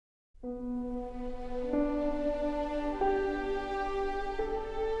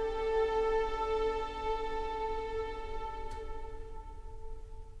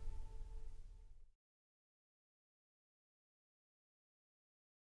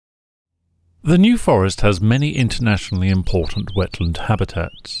The New Forest has many internationally important wetland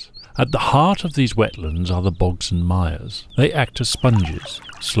habitats. At the heart of these wetlands are the bogs and mires. They act as sponges,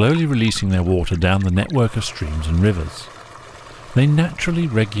 slowly releasing their water down the network of streams and rivers. They naturally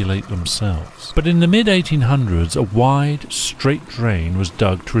regulate themselves. But in the mid-1800s, a wide, straight drain was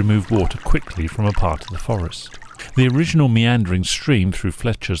dug to remove water quickly from a part of the forest. The original meandering stream through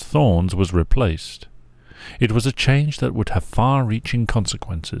Fletchers Thorns was replaced. It was a change that would have far-reaching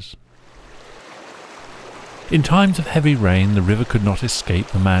consequences. In times of heavy rain, the river could not escape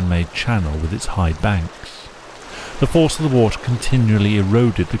the man-made channel with its high banks. The force of the water continually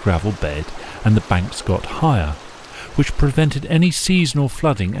eroded the gravel bed, and the banks got higher, which prevented any seasonal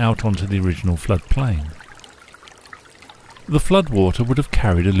flooding out onto the original floodplain. The floodwater would have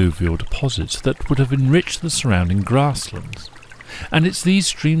carried alluvial deposits that would have enriched the surrounding grasslands, and it's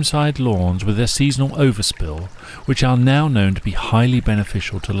these streamside lawns with their seasonal overspill which are now known to be highly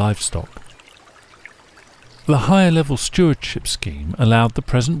beneficial to livestock. The Higher Level Stewardship scheme allowed the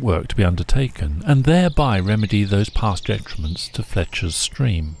present work to be undertaken and thereby remedy those past detriments to Fletcher's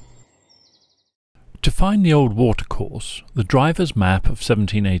stream. To find the old watercourse, the driver's map of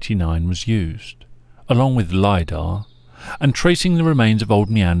 1789 was used, along with LiDAR, and tracing the remains of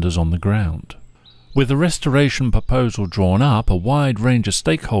old meanders on the ground. With the restoration proposal drawn up, a wide range of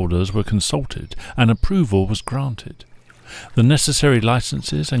stakeholders were consulted and approval was granted. The necessary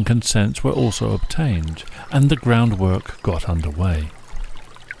licenses and consents were also obtained, and the groundwork got underway.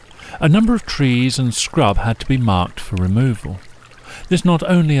 A number of trees and scrub had to be marked for removal. This not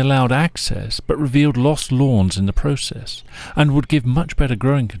only allowed access, but revealed lost lawns in the process, and would give much better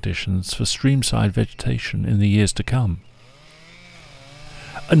growing conditions for streamside vegetation in the years to come.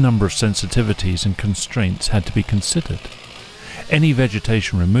 A number of sensitivities and constraints had to be considered. Any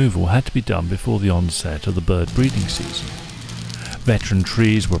vegetation removal had to be done before the onset of the bird breeding season. Veteran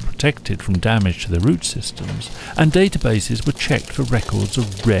trees were protected from damage to their root systems, and databases were checked for records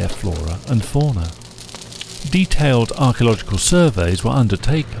of rare flora and fauna. Detailed archaeological surveys were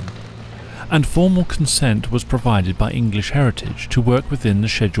undertaken, and formal consent was provided by English Heritage to work within the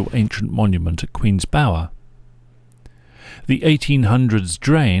scheduled ancient monument at Queen's Bower. The 1800s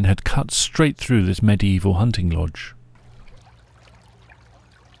drain had cut straight through this medieval hunting lodge.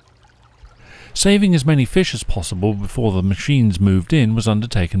 Saving as many fish as possible before the machines moved in was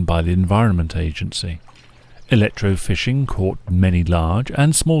undertaken by the Environment Agency. Electro-fishing caught many large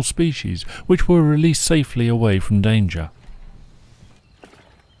and small species which were released safely away from danger.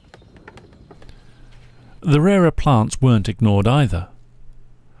 The rarer plants weren't ignored either.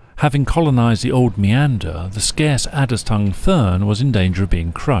 Having colonised the old meander, the scarce adder's-tongue fern was in danger of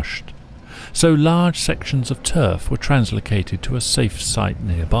being crushed, so large sections of turf were translocated to a safe site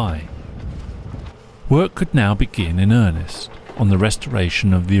nearby. Work could now begin in earnest on the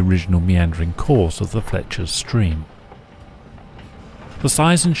restoration of the original meandering course of the Fletchers stream. The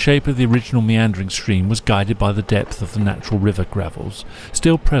size and shape of the original meandering stream was guided by the depth of the natural river gravels,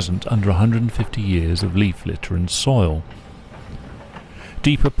 still present under 150 years of leaf litter and soil.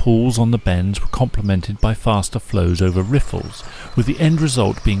 Deeper pools on the bends were complemented by faster flows over riffles, with the end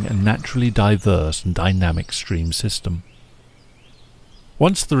result being a naturally diverse and dynamic stream system.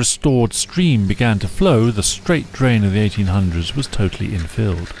 Once the restored stream began to flow, the straight drain of the 1800s was totally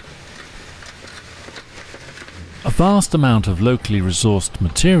infilled. A vast amount of locally resourced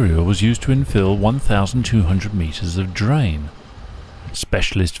material was used to infill 1,200 metres of drain.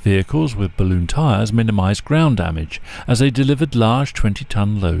 Specialist vehicles with balloon tyres minimised ground damage as they delivered large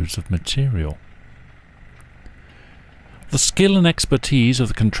 20-ton loads of material. The skill and expertise of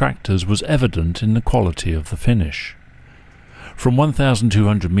the contractors was evident in the quality of the finish. From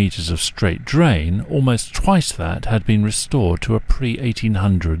 1,200 metres of straight drain, almost twice that had been restored to a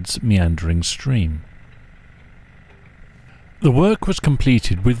pre-1800s meandering stream. The work was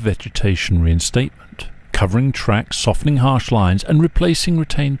completed with vegetation reinstatement, covering tracks, softening harsh lines and replacing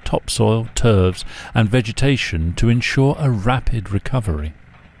retained topsoil, turfs and vegetation to ensure a rapid recovery.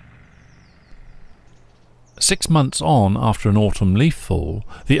 6 months on after an autumn leaf fall,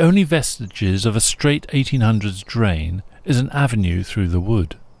 the only vestiges of a straight 1800s drain is an avenue through the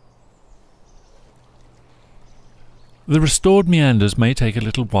wood. The restored meanders may take a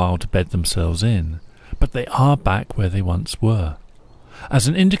little while to bed themselves in, but they are back where they once were. As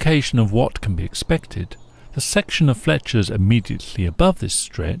an indication of what can be expected, the section of Fletchers immediately above this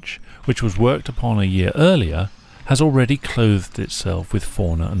stretch, which was worked upon a year earlier, has already clothed itself with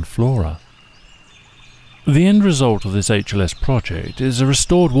fauna and flora. The end result of this HLS project is a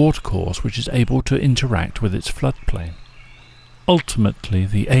restored watercourse which is able to interact with its floodplain. Ultimately,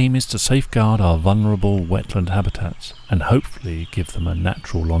 the aim is to safeguard our vulnerable wetland habitats and hopefully give them a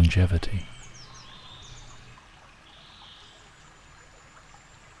natural longevity.